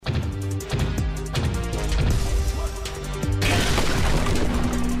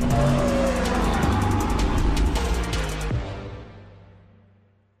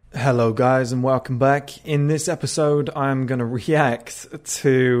Hello guys and welcome back. In this episode I'm going to react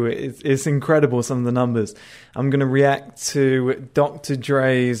to, it's incredible some of the numbers. I'm going to react to Dr.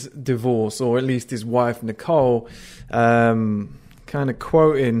 Dre's divorce, or at least his wife Nicole, kind of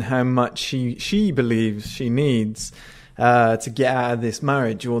quoting how much she believes she needs to get out of this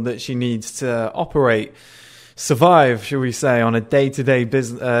marriage, or that she needs to operate, survive, shall we say, on a day-to-day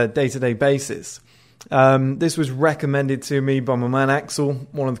basis. This was recommended to me by my man Axel,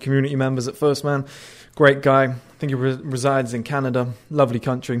 one of the community members at First Man. Great guy. I think he resides in Canada. Lovely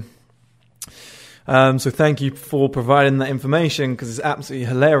country. So thank you for providing that information, because it's absolutely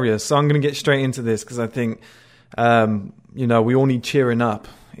hilarious. So I'm going to get straight into this, because I think, we all need cheering up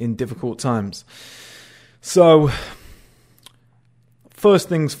in difficult times. So first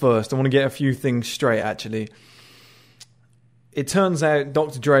things first, I want to get a few things straight, actually. It turns out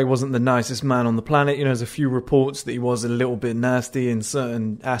Dr. Dre wasn't the nicest man on the planet. There's a few reports that he was a little bit nasty in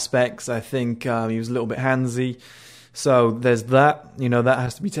certain aspects. I think he was a little bit handsy. So there's that. That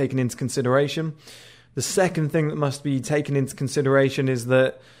has to be taken into consideration. The second thing that must be taken into consideration is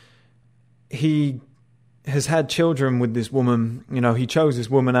that he has had children with this woman. He chose this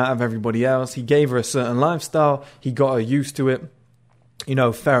woman out of everybody else. He gave her a certain lifestyle. He got her used to it.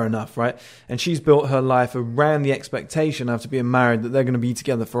 Fair enough, right? And she's built her life around the expectation after being married that they're going to be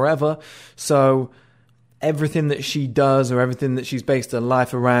together forever. So everything that she does, or everything that she's based her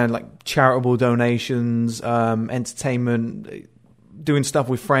life around, like charitable donations, entertainment, doing stuff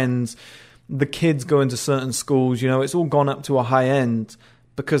with friends, the kids going to certain schools, it's all gone up to a high end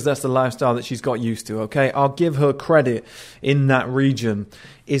because that's the lifestyle that she's got used to, okay? I'll give her credit in that region.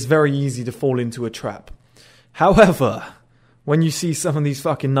 It's very easy to fall into a trap. However, when you see some of these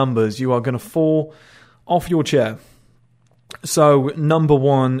fucking numbers, you are going to fall off your chair. So, number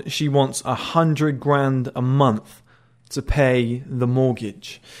one, she wants $100,000 a month to pay the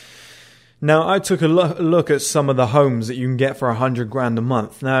mortgage. Now, I took a look at some of the homes that you can get for $100,000 a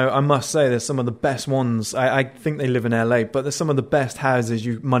month. Now, I must say, there's some of the best ones. I think they live in LA, but there's some of the best houses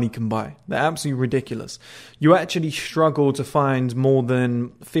money can buy. They're absolutely ridiculous. You actually struggle to find more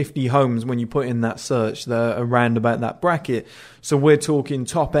than 50 homes when you put in that search that are around about that bracket. So we're talking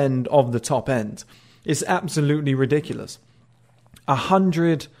top end of the top end. It's absolutely ridiculous.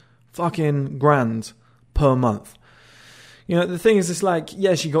 100 fucking grand per month. The thing is, it's like,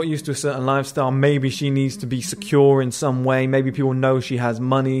 yeah, she got used to a certain lifestyle. Maybe she needs to be secure in some way. Maybe people know she has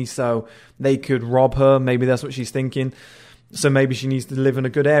money, so they could rob her. Maybe that's what she's thinking. So maybe she needs to live in a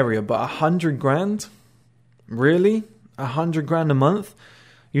good area. But 100 grand? Really? 100 grand a month?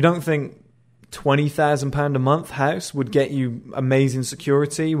 You don't think £20,000 a month house would get you amazing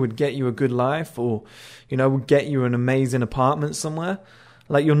security, would get you a good life, or, would get you an amazing apartment somewhere?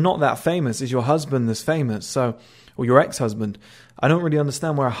 Like, you're not that famous. It's your husband that's famous, so... or your ex-husband. I don't really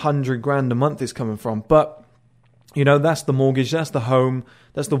understand where 100 grand a month is coming from. But, that's the mortgage, that's the home,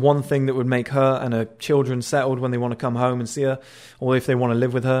 that's the one thing that would make her and her children settled when they want to come home and see her, or if they want to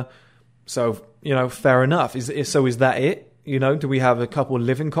live with her. So, fair enough. Is that it? Do we have a couple of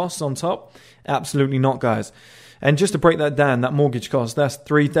living costs on top? Absolutely not, guys. And just to break that down, that mortgage cost, that's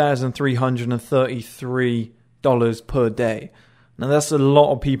 $3,333 per day. Now, that's a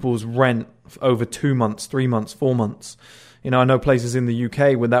lot of people's rent over 2 months, 3 months, 4 months. I know places in the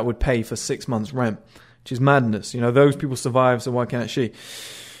UK where that would pay for 6 months' rent, which is madness. Those people survive, so why can't she?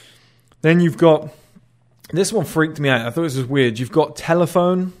 Then you've got... this one freaked me out. I thought this was weird. You've got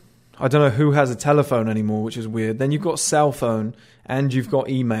telephone. I don't know who has a telephone anymore, which is weird. Then you've got cell phone, and you've got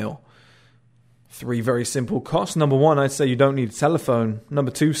email. 3 very simple costs. Number one, I'd say you don't need a telephone. Number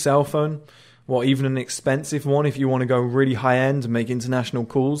 2, cell phone. Even an expensive one if you want to go really high-end and make international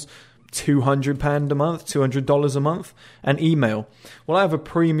calls. £200 a month, $200 a month. And email. Well, I have a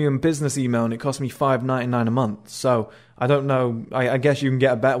premium business email and it costs me $5.99 a month. So, I don't know. I guess you can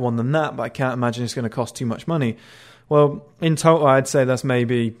get a better one than that, but I can't imagine it's going to cost too much money. Well, in total, I'd say that's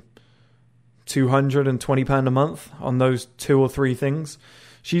maybe £220 a month on those 2 or 3 things.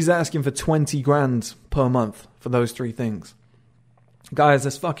 She's asking for 20 grand per month for those 3 things. Guys,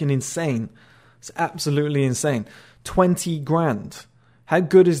 that's fucking insane. It's absolutely insane. 20 grand. How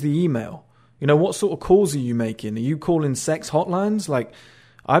good is the email? What sort of calls are you making? Are you calling sex hotlines? Like,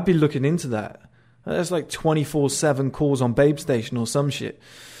 I'd be looking into that. There's like 24/7 calls on Babe Station or some shit.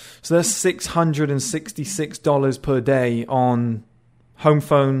 So that's $666 per day on home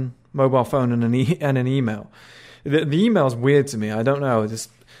phone, mobile phone, and an email. The email's weird to me. I don't know.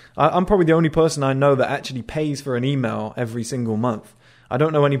 I'm probably the only person I know that actually pays for an email every single month. I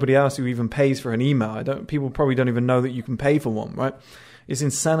don't know anybody else who even pays for an email. People probably don't even know that you can pay for one, right? It's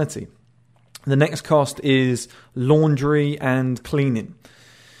insanity. The next cost is laundry and cleaning.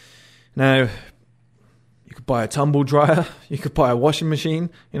 Now, you could buy a tumble dryer, you could buy a washing machine.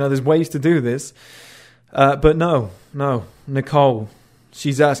 There's ways to do this. But no, Nicole,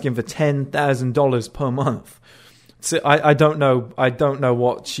 she's asking for $10,000 per month. So I don't know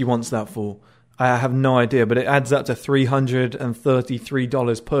what she wants that for. I have no idea, but it adds up to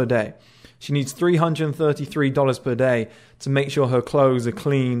 $333 per day. She needs $333 per day to make sure her clothes are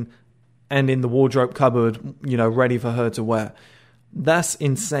clean and in the wardrobe cupboard, ready for her to wear. That's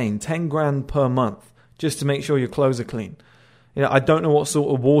insane. 10 grand per month just to make sure your clothes are clean. I don't know what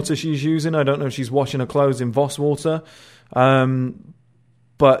sort of water she's using. I don't know if she's washing her clothes in Voss water.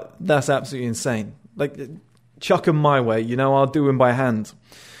 But that's absolutely insane. Like, chuck them my way. I'll do them by hand.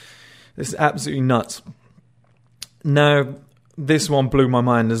 This is absolutely nuts. Now, this one blew my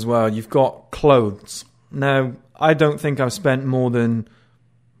mind as well. You've got clothes. Now, I don't think I've spent more than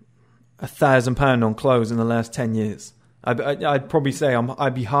 £1,000 on clothes in the last 10 years. I'd probably say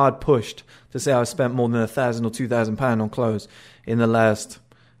I'd be hard pushed to say I've spent more than £1,000 or £2,000 on clothes in the last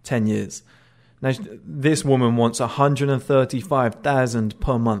 10 years. Now, this woman wants $135,000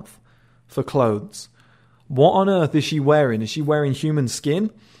 per month for clothes. What on earth is she wearing? Is she wearing human skin?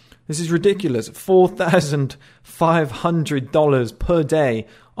 This is ridiculous. $4,500 per day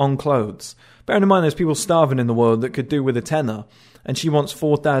on clothes. Bearing in mind there's people starving in the world that could do with a tenner, and she wants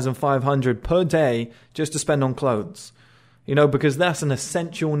 $4,500 per day just to spend on clothes. Because that's an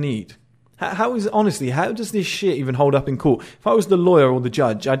essential need. How does this shit even hold up in court? If I was the lawyer or the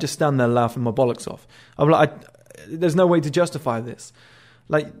judge, I'd just stand there laughing my bollocks off. I'm like, there's no way to justify this.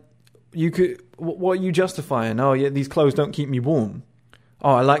 Like, what are you justifying? Oh, yeah, these clothes don't keep me warm.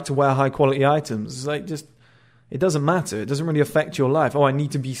 Oh, I like to wear high quality items. It's like, it doesn't matter. It doesn't really affect your life. Oh, I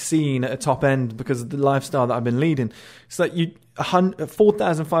need to be seen at a top end because of the lifestyle that I've been leading. It's like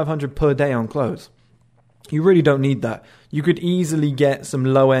 $4,500 per day on clothes. You really don't need that. You could easily get some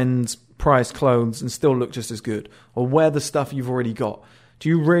low end price clothes and still look just as good, or wear the stuff you've already got. Do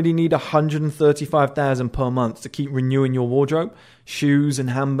you really need $135,000 per month to keep renewing your wardrobe, shoes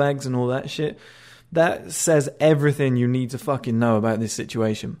and handbags and all that shit? That says everything you need to fucking know about this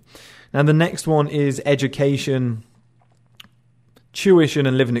situation. Now, the next one is education, tuition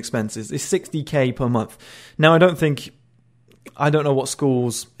and living expenses. It's $60,000 per month. Now, I don't know what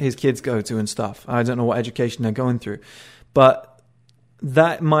schools his kids go to and stuff. I don't know what education they're going through. But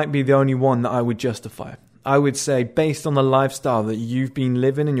that might be the only one that I would justify. I would say, based on the lifestyle that you've been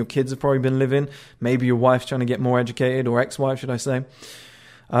living and your kids have probably been living, maybe your wife's trying to get more educated, or ex-wife, should I say,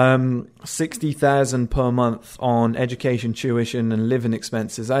 $60,000 per month on education, tuition and living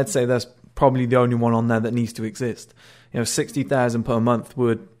expenses. I'd say that's probably the only one on there that needs to exist. $60,000 per month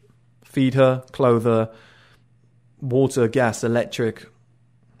would feed her, clothe her, water, gas, electric,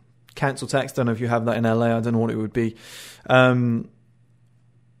 council tax. Don't know if you have that in LA. I don't know what it would be.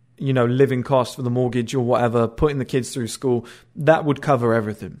 Living costs for the mortgage or whatever, putting the kids through school. That would cover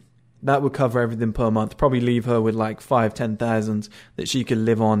everything. That would cover everything per month. Probably leave her with like 5,000-10,000 that she could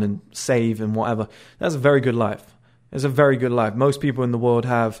live on and save and whatever. That's a very good life. It's a very good life. Most people in the world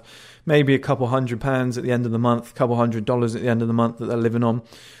have maybe a couple £100 at the end of the month, a couple $100 at the end of the month that they're living on.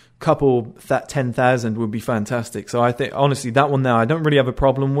 That 10,000 would be fantastic. So I think, honestly, that one there I don't really have a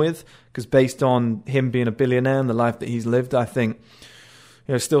problem with, because based on him being a billionaire and the life that he's lived, I think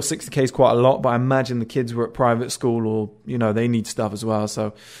still $60,000 is quite a lot, but I imagine the kids were at private school, or they need stuff as well.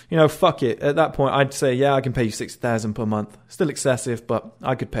 So fuck it. At that point, I'd say, yeah, I can pay you $60,000 per month. Still excessive, but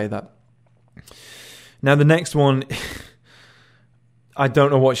I could pay that. Now the next one, I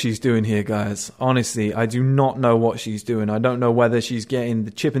don't know what she's doing here, guys. Honestly, I do not know what she's doing. I don't know whether she's getting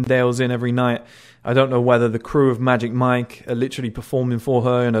the Chippendales in every night. I don't know whether the crew of Magic Mike are literally performing for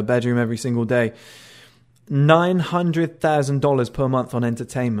her in her bedroom every single day. $900,000 per month on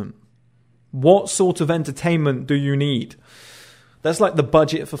entertainment. What sort of entertainment do you need? That's like the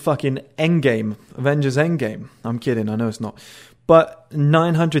budget for fucking Endgame, Avengers Endgame. I'm kidding, I know it's not. But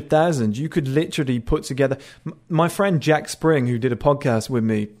 900,000, you could literally put together. My friend Jack Spring, who did a podcast with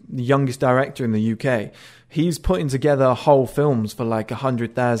me, the youngest director in the UK, he's putting together whole films for like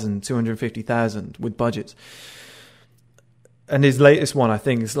 100,000, 250,000 with budgets. And his latest one, I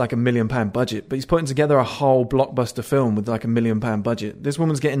think, is like £1 million budget. But he's putting together a whole blockbuster film with like £1 million budget. This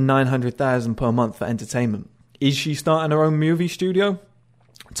woman's getting 900,000 per month for entertainment. Is she starting her own movie studio?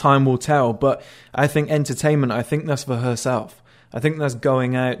 Time will tell. But I think entertainment, I think that's for herself. I think that's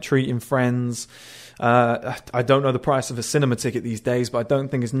going out, treating friends. I don't know the price of a cinema ticket these days, but I don't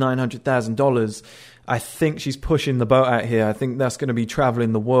think it's $900,000. I think she's pushing the boat out here. I think that's going to be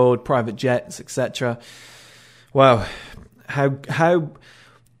traveling the world, private jets, etc. Wow. How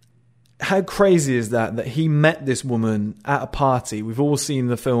how crazy is that he met this woman at a party? We've all seen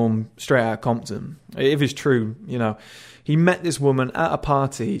the film Straight Outta Compton. If it's true, you know, he met this woman at a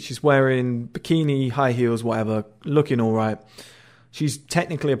party. She's wearing bikini, high heels, whatever, looking all right. She's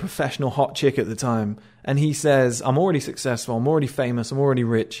technically a professional hot chick at the time. And he says, I'm already successful, I'm already famous, I'm already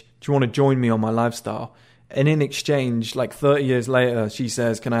rich. Do you want to join me on my lifestyle? And in exchange, like 30 years later, she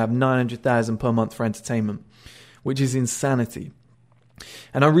says, can I have $900,000 per month for entertainment? Which is insanity.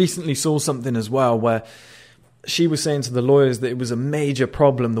 And I recently saw something as well where she was saying to the lawyers that it was a major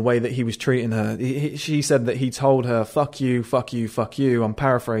problem the way that he was treating her. She said that he told her, fuck you, fuck you, fuck you. I'm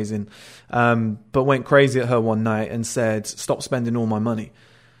paraphrasing. But went crazy at her one night and said, stop spending all my money.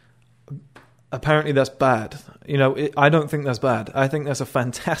 Apparently that's bad. You know, I don't think that's bad. I think that's a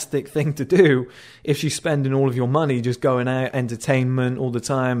fantastic thing to do if she's spending all of your money just going out, entertainment all the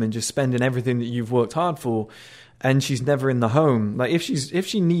time and just spending everything that you've worked hard for, and she's never in the home. Like if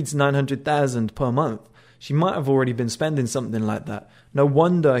she needs $900,000 per month, she might have already been spending something like that. No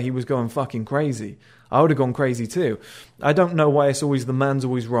wonder he was going fucking crazy. I would have gone crazy too. I don't know why it's always the man's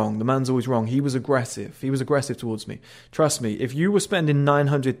always wrong. The man's always wrong. He was aggressive. He was aggressive towards me. Trust me, if you were spending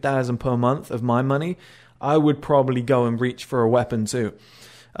 $900,000 per month of my money, I would probably go and reach for a weapon too.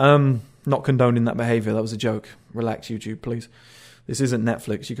 Not condoning that behavior. That was a joke. Relax, YouTube, please. This isn't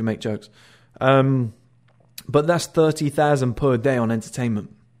Netflix. You can make jokes. But that's $30,000 per day on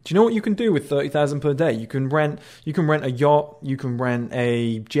entertainment. Do you know what you can do with $30,000 per day? You can rent a yacht. You can rent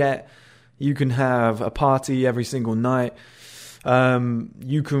a jet. You can have a party every single night.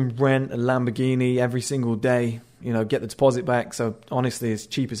 You can rent a Lamborghini every single day. You know, get the deposit back. So honestly, it's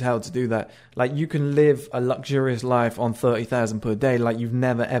cheap as hell to do that. Like you can live a luxurious life on $30,000 per day, like you've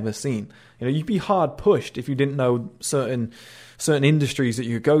never ever seen. You know, you'd be hard pushed if you didn't know certain industries that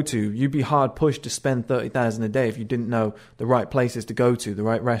you could go to. You'd be hard pushed to spend $30,000 a day if you didn't know the right places to go to, the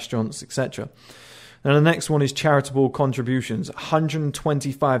right restaurants, etc. And the next one is charitable contributions,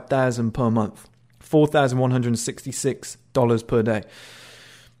 $125,000 per month, $4,166 per day.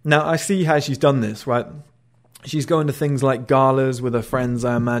 Now, I see how she's done this, right? She's going to things like galas with her friends,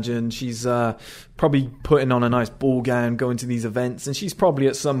 I imagine. She's probably putting on a nice ball gown, going to these events, and she's probably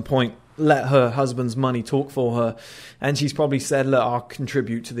at some point let her husband's money talk for her, and she's probably said, look, I'll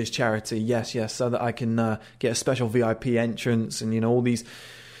contribute to this charity, yes, so that I can get a special VIP entrance, and you know, all these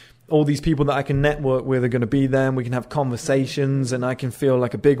people that I can network with are going to be there, and we can have conversations, and I can feel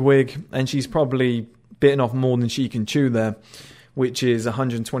like a bigwig. And she's probably bitten off more than she can chew there, which is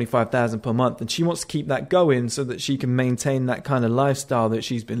 $125,000 per month. And she wants to keep that going so that she can maintain that kind of lifestyle that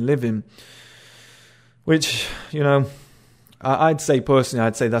she's been living. Which, you know, I'd say personally,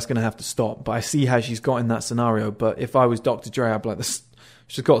 that's going to have to stop. But I see how she's got in that scenario. But if I was Dr. Dre, I'd be like, this,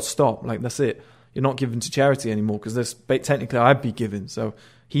 she's got to stop. Like, that's it. You're not giving to charity anymore, because technically I'd be giving. So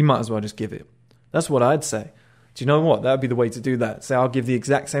he might as well just give it. That's what I'd say. Do you know what? That would be the way to do that. Say, I'll give the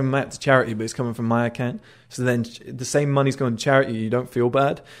exact same amount to charity, but it's coming from my account. So then the same money's going to charity, you don't feel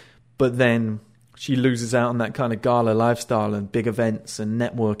bad. But then she loses out on that kind of gala lifestyle and big events and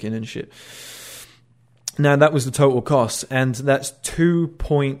networking and shit. Now, that was the total cost, and that's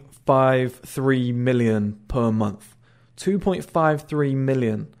 $2.53 million per month. $2.53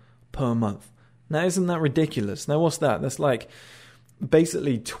 million per month. Now, isn't that ridiculous? Now, what's that? That's like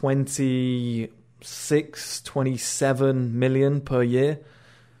basically 27 million per year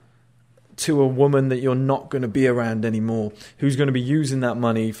to a woman that you're not going to be around anymore, who's going to be using that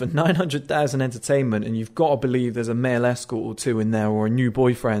money for $900,000 entertainment, and you've got to believe there's a male escort or two in there, or a new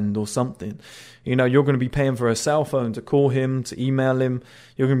boyfriend or something. You know, you're going to be paying for a cell phone to call him, to email him.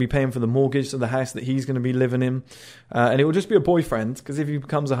 You're going to be paying for the mortgage of the house that he's going to be living in. And it will just be a boyfriend, because if he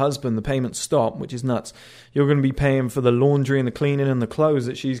becomes a husband, the payments stop, which is nuts. You're going to be paying for the laundry and the cleaning and the clothes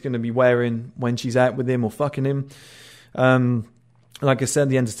that she's going to be wearing when she's out with him or fucking him. Like I said,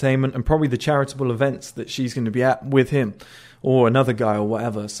 the entertainment and probably the charitable events that she's going to be at with him or another guy or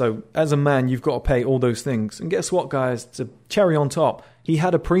whatever. So as a man, you've got to pay all those things. And guess what, guys? To cherry on top, he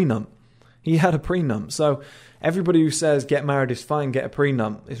had a prenup. So everybody who says get married is fine, get a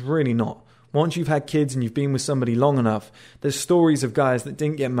prenup, it's really not. Once you've had kids and you've been with somebody long enough, there's stories of guys that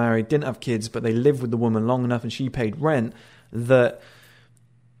didn't get married, didn't have kids, but they lived with the woman long enough and she paid rent, that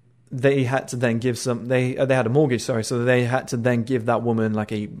they had to then give they had a mortgage, so they had to then give that woman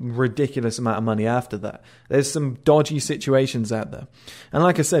like a ridiculous amount of money after that. There's some dodgy situations out there. And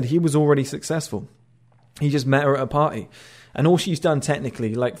like I said, he was already successful. He just met her at a party. And all she's done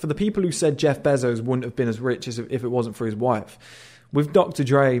technically, like for the people who said Jeff Bezos wouldn't have been as rich as if it wasn't for his wife, with Dr.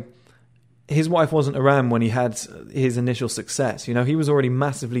 Dre, his wife wasn't around when he had his initial success. You know, he was already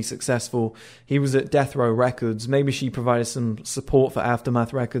massively successful. He was at Death Row Records. Maybe she provided some support for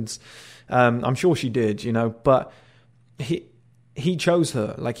Aftermath Records. I'm sure she did, you know, but he chose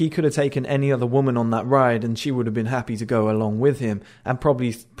her. Like, he could have taken any other woman on that ride and she would have been happy to go along with him and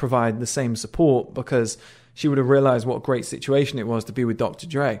probably provide the same support, because she would have realized what a great situation it was to be with Dr.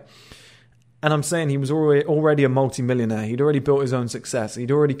 Dre. And I'm saying he was already a multi-millionaire. He'd already built his own success. He'd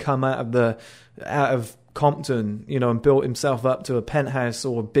already come out of Compton, you know, and built himself up to a penthouse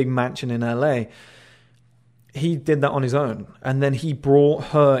or a big mansion in LA. He did that on his own. And then he brought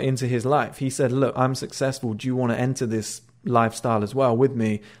her into his life. He said, look, I'm successful. Do you want to enter this lifestyle as well with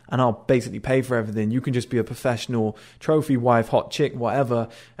me? And I'll basically pay for everything. You can just be a professional trophy wife, hot chick, whatever,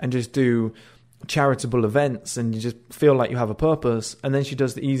 and just do charitable events, and you just feel like you have a purpose. And then she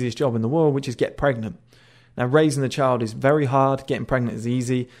does the easiest job in the world, which is get pregnant. Now, raising a child is very hard. Getting pregnant is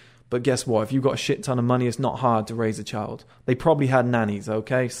easy. But guess what? If you've got a shit ton of money, it's not hard to raise a child. They probably had nannies,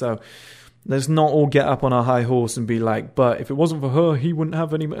 okay? So let's not all get up on our high horse and be like, but if it wasn't for her, he wouldn't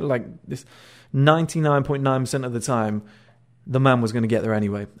have any. Like, this 99.9% of the time, the man was going to get there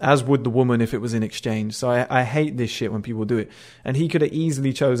anyway, as would the woman if it was in exchange. So I hate this shit when people do it. And he could have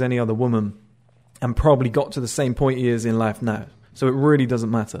easily chose any other woman and probably got to the same point he is in life now. So it really doesn't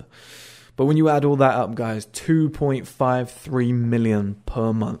matter. But when you add all that up, guys, 2.53 million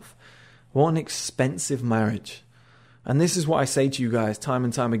per month. What an expensive marriage. And this is what I say to you guys time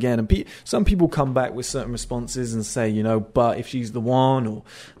and time again. And some people come back with certain responses and say, you know, but if she's the one, or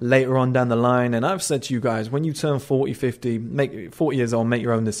later on down the line. And I've said to you guys, when you turn 40, 50, 40 years old, make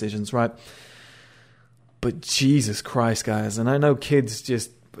your own decisions, right? But Jesus Christ, guys. And I know kids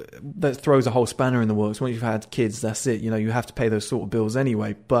just, that throws a whole spanner in the works. Once you've had kids, that's it. You know, you have to pay those sort of bills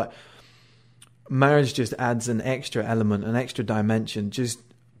anyway. But marriage just adds an extra element, an extra dimension. Just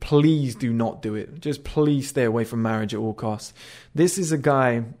please do not do it. Just please stay away from marriage at all costs. This is a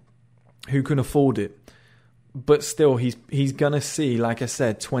guy who can afford it, but still he's going to see, like I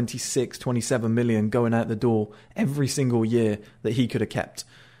said, 26, 27 million going out the door every single year that he could have kept.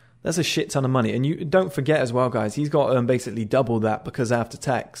 That's a shit ton of money. And you don't forget as well, guys, he's got to earn basically double that, because after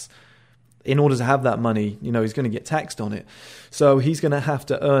tax, in order to have that money, you know, he's going to get taxed on it. So he's going to have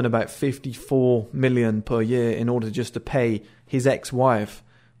to earn about 54 million per year in order just to pay his ex-wife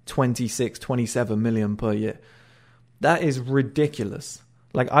 26, 27 million per year. That is ridiculous.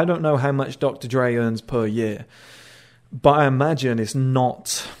 Like, I don't know how much Dr. Dre earns per year, but I imagine it's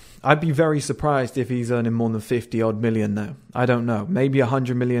not. I'd be very surprised if he's earning more than 50 odd million now. I don't know. Maybe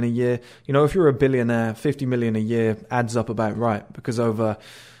 100 million a year. You know, if you're a billionaire, 50 million a year adds up about right, because over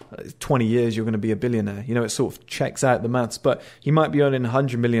 20 years you're going to be a billionaire. You know, it sort of checks out the maths. But he might be earning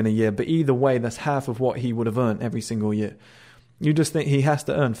 100 million a year, but either way, that's half of what he would have earned every single year. You just think he has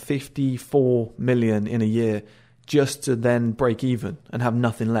to earn 54 million in a year just to then break even and have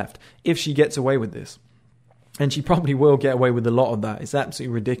nothing left, if she gets away with this. And she probably will get away with a lot of that. It's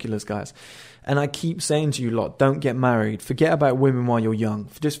absolutely ridiculous, guys. And I keep saying to you lot, don't get married. Forget about women while you're young.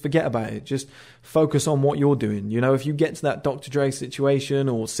 Just forget about it. Just focus on what you're doing. You know, if you get to that Dr. Dre situation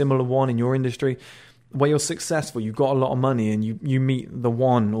or similar one in your industry where you're successful, you've got a lot of money, and you meet the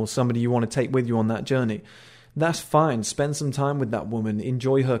one or somebody you want to take with you on that journey, that's fine. Spend some time with that woman.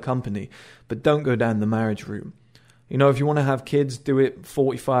 Enjoy her company. But don't go down the marriage route. You know, if you want to have kids, do it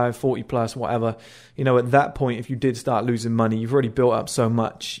 45, 40 plus, whatever. You know, at that point, if you did start losing money, you've already built up so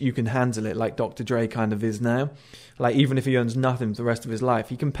much, you can handle it, like Dr. Dre kind of is now. Like, even if he earns nothing for the rest of his life,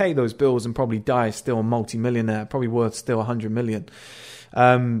 he can pay those bills and probably die still a multi-millionaire, probably worth still 100 million.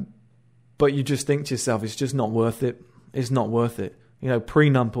 But you just think to yourself, it's just not worth it. It's not worth it. You know,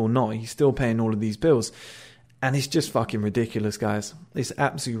 prenup or not, he's still paying all of these bills. And it's just fucking ridiculous, guys. It's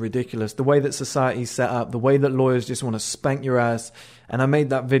absolutely ridiculous. The way that society's set up, the way that lawyers just want to spank your ass. And I made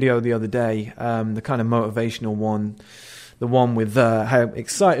that video the other day, the kind of motivational one, the one with how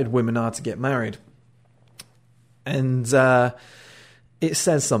excited women are to get married. And it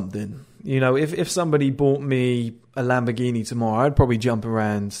says something. You know, if somebody bought me a Lamborghini tomorrow, I'd probably jump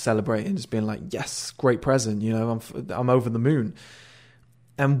around celebrating, just being like, yes, great present. You know, I'm over the moon.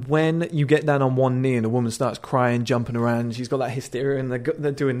 And when you get down on one knee and a woman starts crying, jumping around, she's got that hysteria and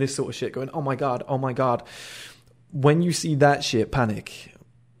they're doing this sort of shit, going, oh my God, oh my God. When you see that shit, panic.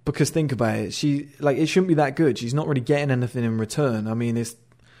 Because think about it, it shouldn't be that good. She's not really getting anything in return. I mean, it's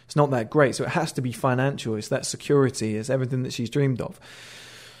not that great. So it has to be financial. It's that security. It's everything that she's dreamed of.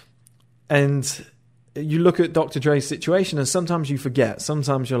 And you look at Dr. Dre's situation and sometimes you forget.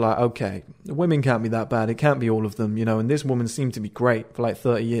 Sometimes you're like, okay, women can't be that bad. It can't be all of them, you know, and this woman seemed to be great for like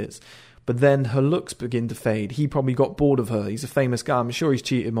 30 years. But then her looks begin to fade. He probably got bored of her. He's a famous guy. I'm sure he's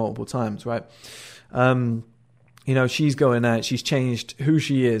cheated multiple times, right? She's going out. She's changed who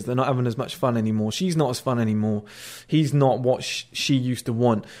she is. They're not having as much fun anymore. She's not as fun anymore. He's not what she used to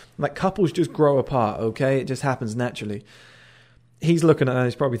want. Like, couples just grow apart, okay? It just happens naturally. He's looking at her,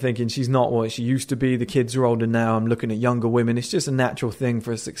 he's probably thinking she's not what she used to be. The kids are older now. I'm looking at younger women. It's just a natural thing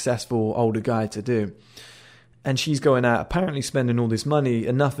for a successful older guy to do. And she's going out, apparently spending all this money,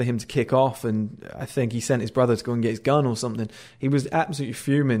 enough for him to kick off. And I think he sent his brother to go and get his gun or something. He was absolutely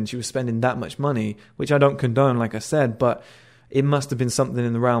fuming. She was spending that much money, which I don't condone, like I said, but it must have been something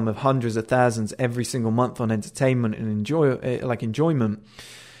in the realm of hundreds of thousands every single month on entertainment and enjoyment.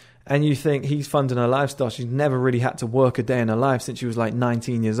 And you think he's funding her lifestyle. She's never really had to work a day in her life since she was like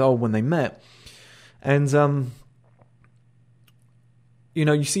 19 years old when they met. And,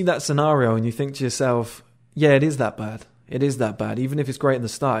 you see that scenario and you think to yourself, yeah, it is that bad. It is that bad. Even if it's great at the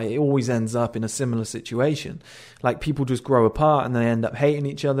start, it always ends up in a similar situation. Like, people just grow apart and they end up hating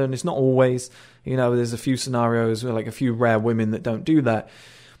each other. And it's not always, there's a few scenarios where, like, a few rare women that don't do that.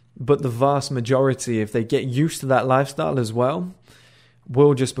 But the vast majority, if they get used to that lifestyle as well,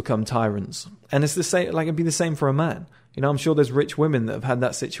 will just become tyrants. And it's the same, like, it'd be the same for a man. I'm sure there's rich women that have had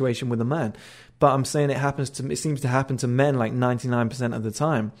that situation with a man. But I'm saying it seems to happen to men like 99% of the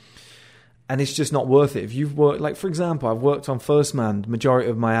time. And it's just not worth it. If you've worked, like, for example, I've worked on First Man the majority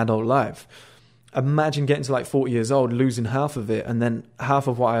of my adult life. Imagine getting to like 40 years old, losing half of it, and then half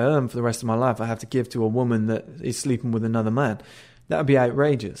of what I earn for the rest of my life I have to give to a woman that is sleeping with another man. That would be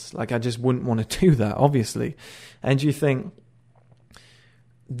outrageous. Like, I just wouldn't want to do that, obviously. And you think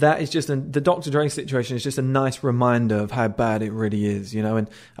that is just the Dr. Dre situation is just a nice reminder of how bad it really is, and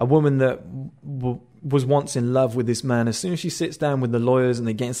a woman that was once in love with this man, as soon as she sits down with the lawyers and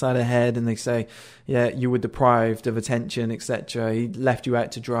they get inside her head and they say, yeah, you were deprived of attention, etc., he left you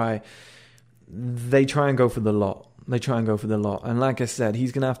out to dry, they try and go for the lot. And like I said,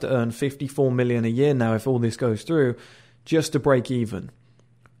 he's going to have to earn $54 million a year now if all this goes through, just to break even.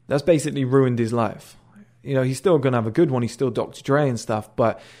 That's basically ruined his life. He's still going to have a good one. He's still Dr. Dre and stuff,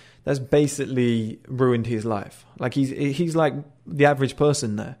 but that's basically ruined his life. Like, he's like the average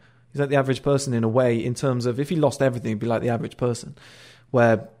person there. He's like the average person in a way, in terms of if he lost everything, he'd be like the average person,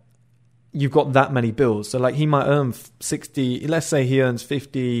 where you've got that many bills. So, like, he might earn 60, let's say he earns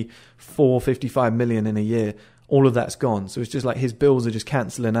 55 million in a year. All of that's gone. So it's just like his bills are just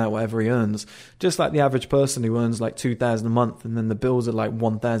cancelling out whatever he earns. Just like the average person who earns like 2,000 a month and then the bills are like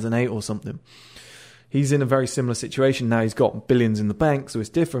 1,008 or something. He's in a very similar situation now. He's got billions in the bank, so it's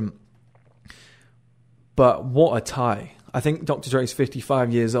different. But what a tie. I think Dr. Dre's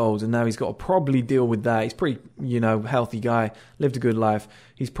 55 years old, and now he's got to probably deal with that. He's pretty, healthy guy, lived a good life.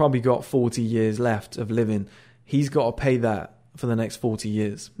 He's probably got 40 years left of living. He's got to pay that for the next 40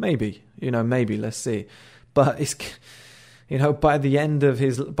 years. Maybe, let's see. But it's, by the end of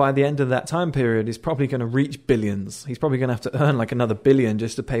that time period, he's probably going to reach billions. He's probably going to have to earn like another billion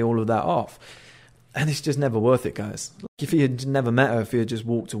just to pay all of that off. And it's just never worth it, guys. Like, if he had never met her, if he had just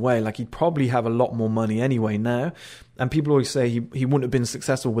walked away, like, he'd probably have a lot more money anyway now. And people always say he wouldn't have been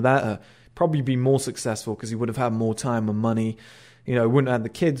successful without her. Probably be more successful because he would have had more time and money. He wouldn't have had the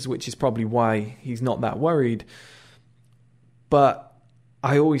kids, which is probably why he's not that worried. But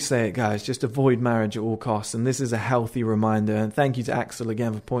I always say it, guys, just avoid marriage at all costs. And this is a healthy reminder. And thank you to Axel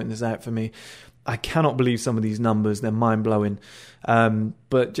again for pointing this out for me. I cannot believe some of these numbers. They're mind-blowing.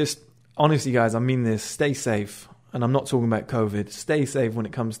 But just... honestly, guys, I mean this. Stay safe. And I'm not talking about COVID. Stay safe when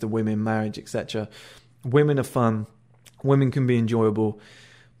it comes to women, marriage, etc. Women are fun. Women can be enjoyable.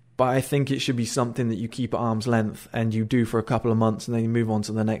 But I think it should be something that you keep at arm's length and you do for a couple of months and then you move on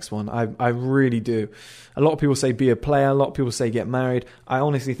to the next one. I really do. A lot of people say be a player. A lot of people say get married. I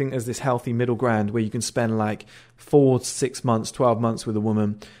honestly think there's this healthy middle ground where you can spend like 4 to 6 months, 12 months with a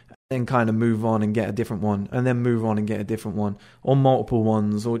woman, then kind of move on and get a different one, and then move on and get a different one, or multiple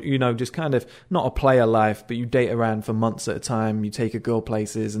ones, or, just kind of not a player life, but you date around for months at a time, you take a girl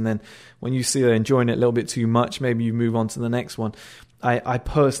places, and then when you see her enjoying it a little bit too much, maybe you move on to the next one. I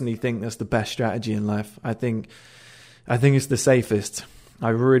personally think that's the best strategy in life. I think it's the safest. I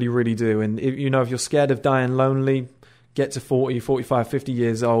really, really do. And if you're scared of dying lonely, get to 40, 45, 50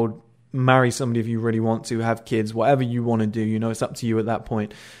 years old, marry somebody if you really want to, have kids, whatever you want to do, it's up to you at that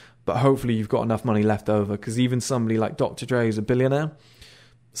point. But hopefully you've got enough money left over, because even somebody like Dr. Dre, who's a billionaire,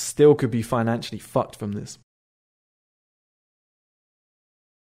 still could be financially fucked from this.